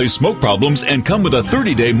fireplace smoke problems, and come with a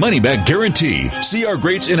 30-day money-back guarantee. See our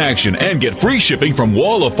grates in action and get free shipping from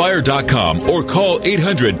walloffire.com or call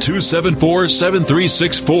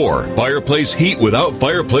 800-274-7364. Fireplace heat without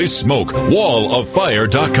fireplace smoke.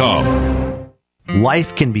 walloffire.com.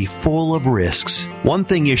 Life can be full of risks. One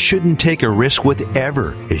thing you shouldn't take a risk with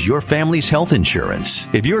ever is your family's health insurance.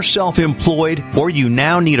 If you're self-employed or you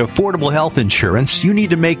now need affordable health insurance, you need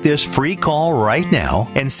to make this free call right now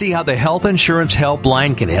and see how the Health Insurance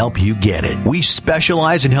Helpline can help you get it. We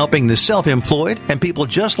specialize in helping the self-employed and people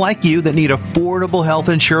just like you that need affordable health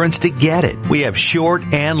insurance to get it. We have short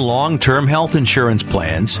and long-term health insurance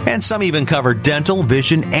plans, and some even cover dental,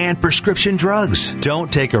 vision, and prescription drugs.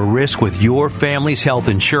 Don't take a risk with your family's health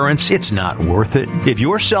insurance. It's not worth it. If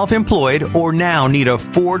you're self-employed or now need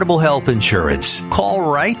affordable health insurance, call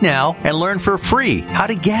right now and learn for free how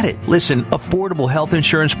to get it. Listen, affordable health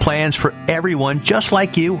insurance plans for everyone just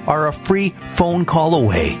like you are a free phone call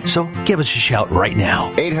away. So give us a shout right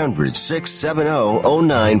now.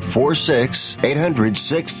 800-670-0946.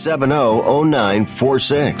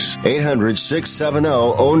 800-670-0946.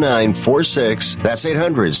 800-670-0946. That's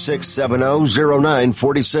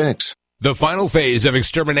 800-670-0946. The final phase of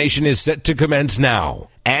extermination is set to commence now.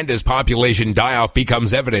 And as population die-off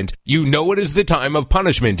becomes evident, you know it is the time of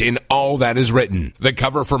punishment in all that is written. The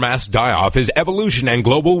cover for mass die-off is evolution and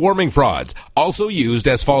global warming frauds, also used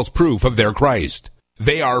as false proof of their Christ.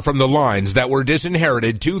 They are from the lines that were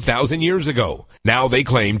disinherited 2,000 years ago. Now they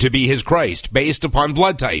claim to be his Christ based upon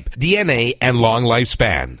blood type, DNA, and long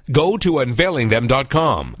lifespan. Go to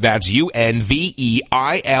unveilingthem.com. That's UNVEILING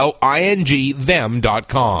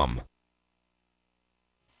them.com.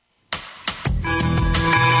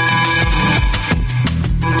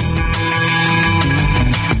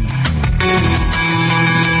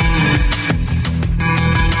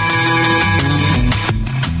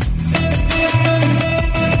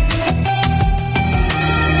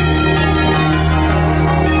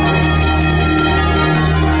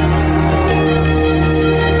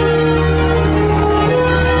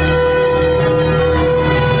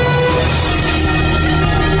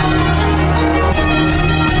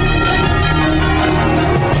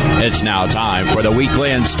 It's now time for the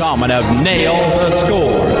weekly installment of Nail the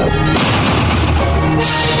Score.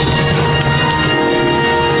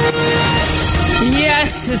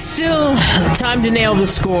 Yes, it's still time to nail the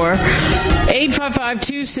score.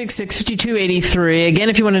 855-266-5283. Again,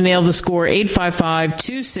 if you want to nail the score,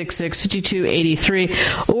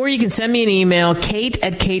 855-266-5283. Or you can send me an email,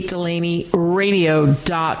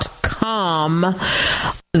 kate@katedelaneyradio.com.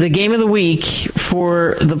 The game of the week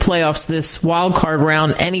for the playoffs, this wild card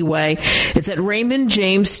round anyway, it's at Raymond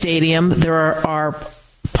James Stadium. There are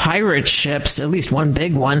pirate ships, at least one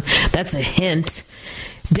big one. That's a hint.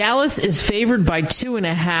 Dallas is favored by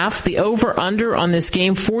 2.5. The over-under on this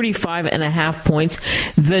game, 45.5 points.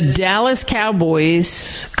 The Dallas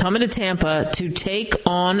Cowboys coming to Tampa to take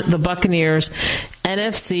on the Buccaneers.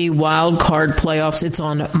 NFC wild card playoffs. It's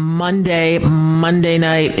on Monday. Monday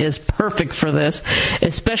night is perfect for this,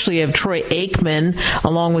 especially if Troy Aikman,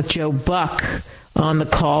 along with Joe Buck, on the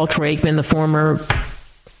call. Troy Aikman, the former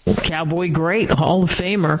Cowboy great, Hall of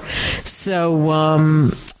Famer. So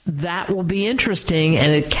that will be interesting,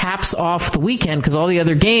 and it caps off the weekend because all the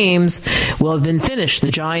other games will have been finished. The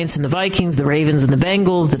Giants and the Vikings, the Ravens and the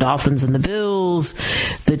Bengals, the Dolphins and the Bills,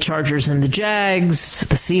 the Chargers and the Jags,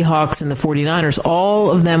 the Seahawks and the 49ers, all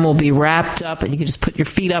of them will be wrapped up, and you can just put your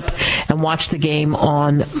feet up and watch the game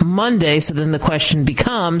on Monday. So then the question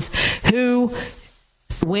becomes, who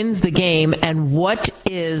wins the game, and what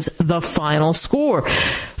is the final score?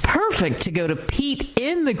 Perfect to go to Pete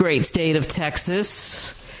in the great state of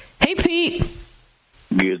Texas. Hey, Pete.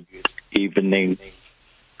 Good evening.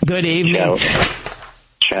 Good evening.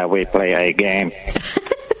 Shall we play a game?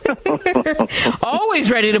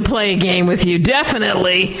 Always ready to play a game with you,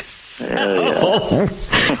 definitely. So,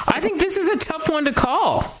 I think this is a tough one to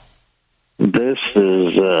call. This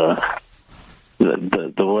is the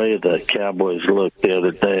way the Cowboys looked the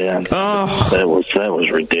other day. And that was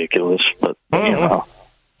ridiculous. But you know,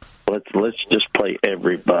 let's just play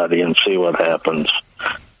everybody and see what happens.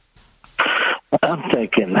 I'm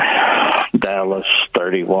thinking Dallas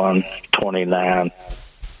 31-29.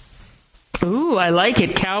 Ooh, I like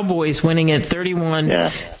it. Cowboys winning at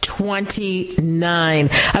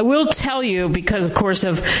 31-29. I will tell you, because, of course,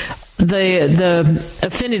 of the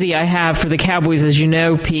affinity I have for the Cowboys, as you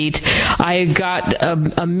know, Pete, I got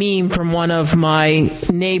a meme from one of my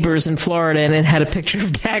neighbors in Florida, and it had a picture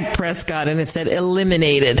of Dak Prescott, and it said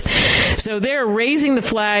eliminated. So they're raising the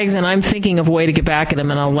flags, and I'm thinking of a way to get back at them,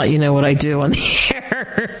 and I'll let you know what I do on the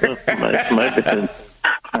air.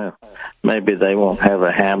 Maybe they won't have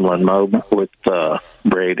a Hamlin moment with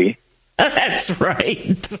Brady. That's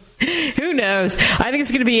right. Who knows? I think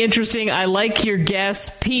it's going to be interesting. I like your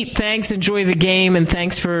guess. Pete, thanks. Enjoy the game, and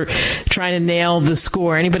thanks for trying to nail the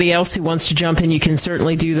score. Anybody else who wants to jump in, you can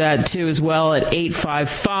certainly do that, too, as well, at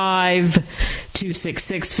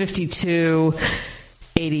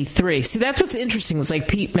 855-266-5283. See, that's what's interesting. It's like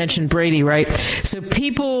Pete mentioned Brady, right? So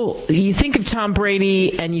people, you think of Tom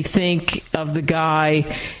Brady, and you think of the guy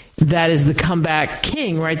that is the comeback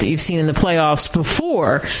king, right, that you've seen in the playoffs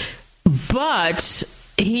before. But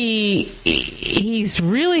he's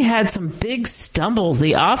really had some big stumbles.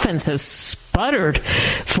 The offense has sputtered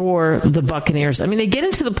for the Buccaneers. I mean, they get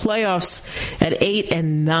into the playoffs at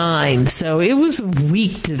 8-9, so it was a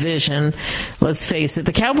weak division. Let's face it.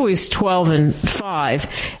 The Cowboys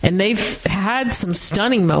 12-5, and they've had some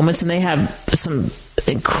stunning moments, and they have some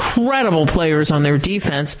incredible players on their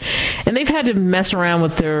defense, and they've had to mess around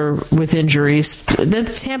with injuries.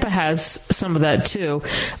 Tampa has some of that too.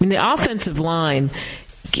 I mean, the offensive line,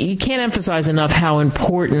 you can't emphasize enough how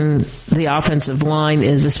important the offensive line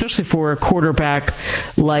is, especially for a quarterback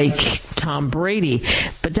like Tom Brady.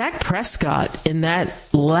 But Dak Prescott in that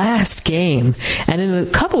last game, and in a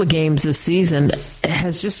couple of games this season,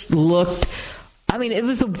 has just looked, I mean, it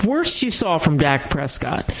was the worst you saw from Dak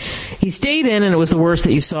Prescott. He stayed in, and it was the worst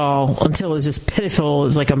that you saw until it was just pitiful. It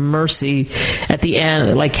was like a mercy at the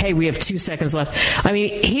end, like, hey, we have 2 seconds left. I mean,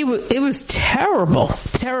 it was terrible.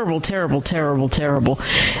 To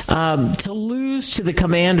lose to the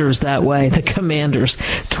Commanders that way, the Commanders,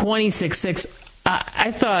 26-6.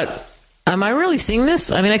 I thought, am I really seeing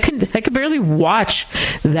this? I mean, I could barely watch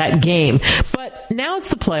that game. But now it's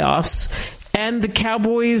the playoffs, and the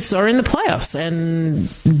Cowboys are in the playoffs,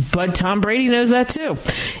 but Tom Brady knows that too.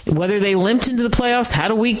 Whether they limped into the playoffs,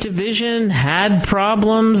 had a weak division, had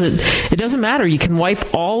problems, it doesn't matter. You can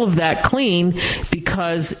wipe all of that clean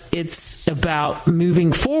because it's about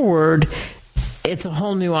moving forward. It's a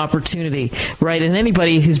whole new opportunity, right? And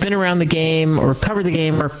anybody who's been around the game or covered the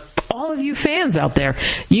game, or all of you fans out there,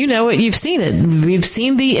 you know it, you've seen it. We've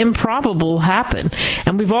seen the improbable happen,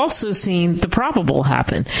 and we've also seen the probable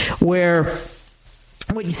happen, where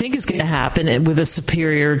what you think is going to happen with a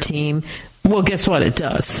superior team, well, guess what? It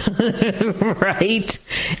does, right?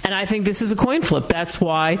 And I think this is a coin flip. That's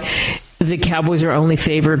why the Cowboys are only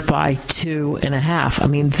favored by 2.5. I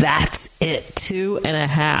mean, that's it,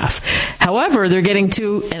 2.5. However, they're getting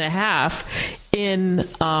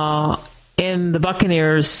 2.5 in the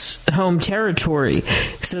Buccaneers' home territory.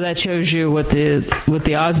 So that shows you what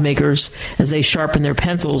the odds makers, as they sharpen their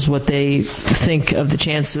pencils, what they think of the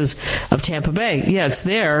chances of Tampa Bay. Yeah, it's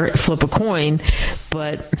there. Flip a coin.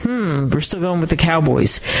 But, we're still going with the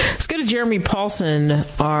Cowboys. Let's go to Jeremy Paulson,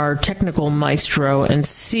 our technical maestro, and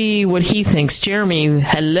see what he thinks. Jeremy,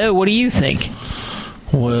 hello. What do you think?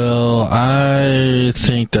 Well, I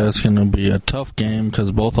think that's going to be a tough game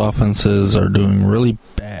because both offenses are doing really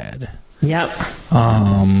bad. Yep.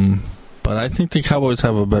 But I think the Cowboys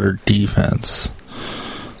have a better defense.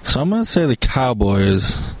 So I'm going to say the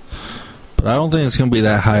Cowboys, but I don't think it's going to be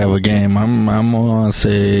that high of a game. I'm going to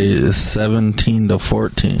say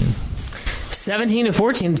 17-14.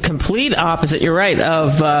 17-14, complete opposite, you're right,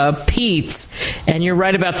 of Pete's. And you're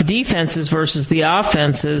right about the defenses versus the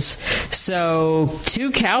offenses. So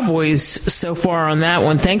 2 Cowboys so far on that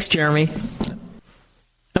one. Thanks, Jeremy.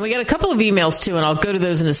 And we got a couple of emails, too, and I'll go to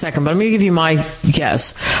those in a second, but I'm going to give you my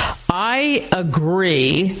guess. I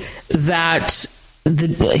agree that the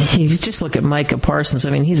you just look at Micah Parsons. I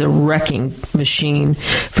mean, he's a wrecking machine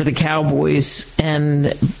for the Cowboys,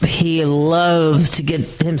 and he loves to get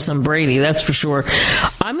him some Brady, that's for sure.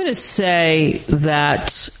 I'm going to say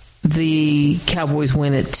that the Cowboys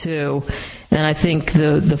win it too, and I think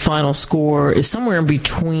the final score is somewhere in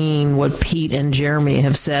between what Pete and Jeremy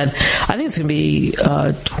have said. I think it's going to be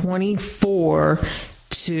 24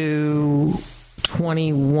 to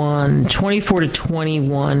 21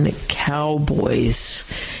 Cowboys.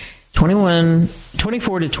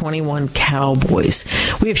 24 to 21 Cowboys.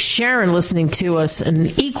 We have Sharon listening to us in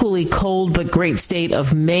an equally cold but great state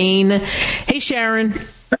of Maine. Hey, Sharon.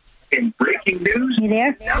 In breaking news, you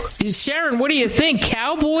there? Sharon, what do you think,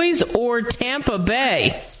 Cowboys or Tampa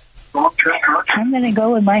Bay? I'm going to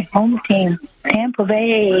go with my home team, Tampa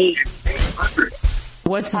Bay.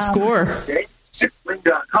 What's the score?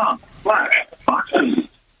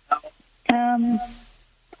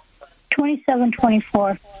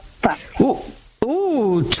 27-24 Bucks.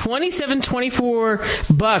 Ooh,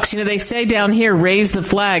 27-24 Bucks. You know, they say down here, raise the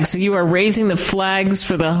flag. So you are raising the flags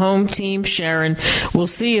for the home team, Sharon. We'll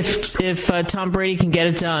see if Tom Brady can get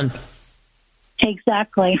it done.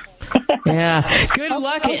 Exactly. Yeah. Good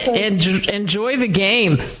luck. Okay. Enjoy the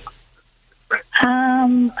game.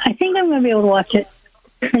 I think I'm going to be able to watch it.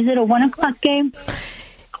 Is it a 1:00 game?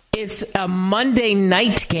 It's a Monday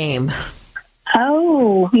night game.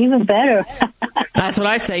 Oh, even better. That's what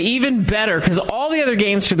I say. Even better, because all the other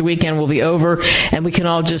games for the weekend will be over, and we can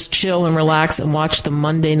all just chill and relax and watch the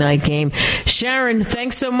Monday night game. Sharon,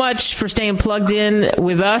 thanks so much for staying plugged in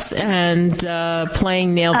with us and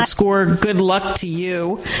playing Nail the Score. Good luck to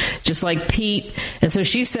you, just like Pete. And so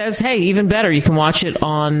she says, hey, even better, you can watch it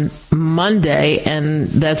on Monday. And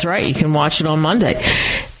that's right, you can watch it on Monday.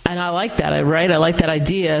 And I like that, right? I like that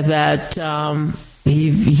idea that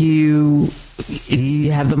you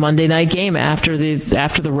have the Monday night game after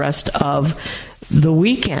the rest of the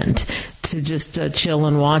weekend to just chill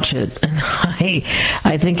and watch it. And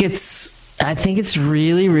I think it's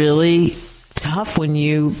really, really tough when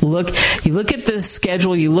you look at the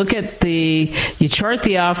schedule, you chart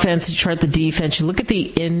the offense, you chart the defense, you look at the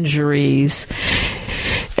injuries,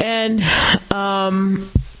 and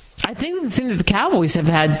I think the thing that the Cowboys have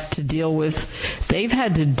had to deal with, they've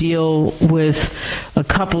had to deal with a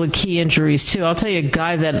couple of key injuries too. I'll tell you a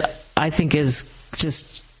guy that I think is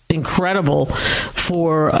just incredible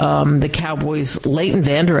for the Cowboys, Leighton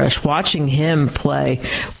Vander Esch. Watching him play,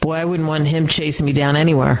 boy, I wouldn't want him chasing me down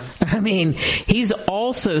anywhere. I mean, he's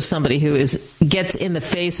also somebody who gets in the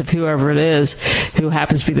face of whoever it is who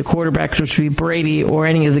happens to be the quarterback, which would be Brady or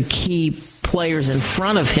any of the key players in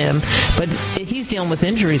front of him, but he's dealing with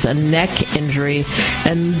injuries, a neck injury,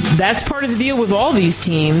 and that's part of the deal with all these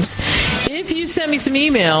teams. If you send me some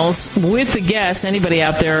emails with the guests, anybody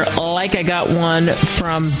out there, like I got one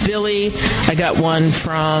from Billy, I got one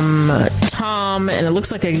from Tom, and it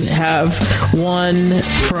looks like I have one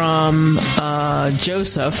from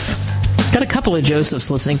Joseph. Got a couple of Josephs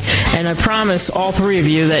listening, and I promise all three of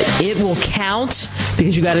you that it will count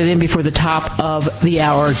because you got it in before the top of the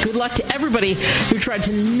hour. Good luck to everybody who tried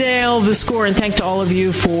to nail the score, and thanks to all of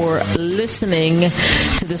you for listening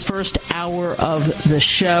to this first hour of the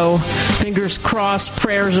show. Fingers crossed,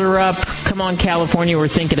 prayers are up. Come on, California, we're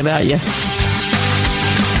thinking about you.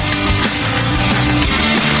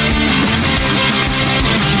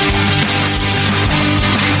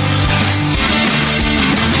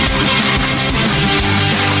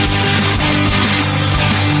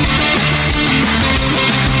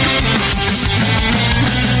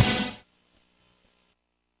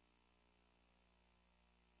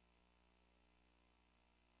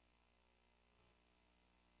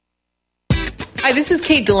 Hi, this is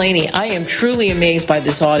Kate Delaney. I am truly amazed by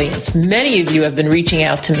this audience. Many of you have been reaching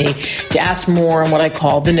out to me to ask more on what I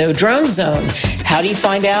call the No Drone Zone. How do you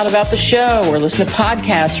find out about the show or listen to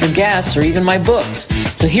podcasts or guests or even my books?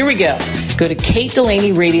 So here we go. Go to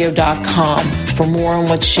katedelaneyradio.com for more on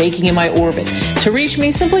what's shaking in my orbit. To reach me,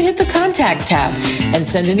 simply hit the contact tab and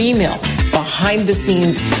send an email. Behind the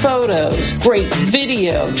scenes photos, great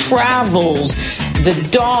video, travels, the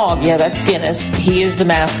dog, yeah, that's Guinness. He is the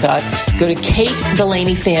mascot. Go to Kate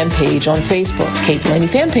Delaney fan page on Facebook. Kate Delaney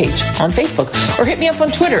fan page on Facebook. Or hit me up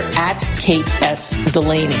on Twitter at Kate S.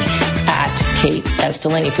 Delaney. At Kate S.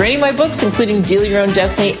 Delaney. For any of my books, including Deal Your Own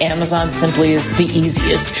Destiny, Amazon simply is the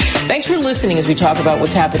easiest. Thanks for listening as we talk about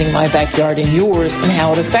what's happening in my backyard and yours and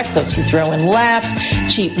how it affects us. We throw in laughs,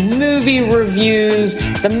 cheap movie reviews,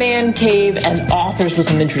 the man cave, and authors with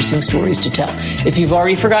some interesting stories to tell. If you've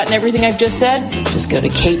already forgotten everything I've just said, just go to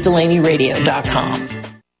katedelaneyradio.com.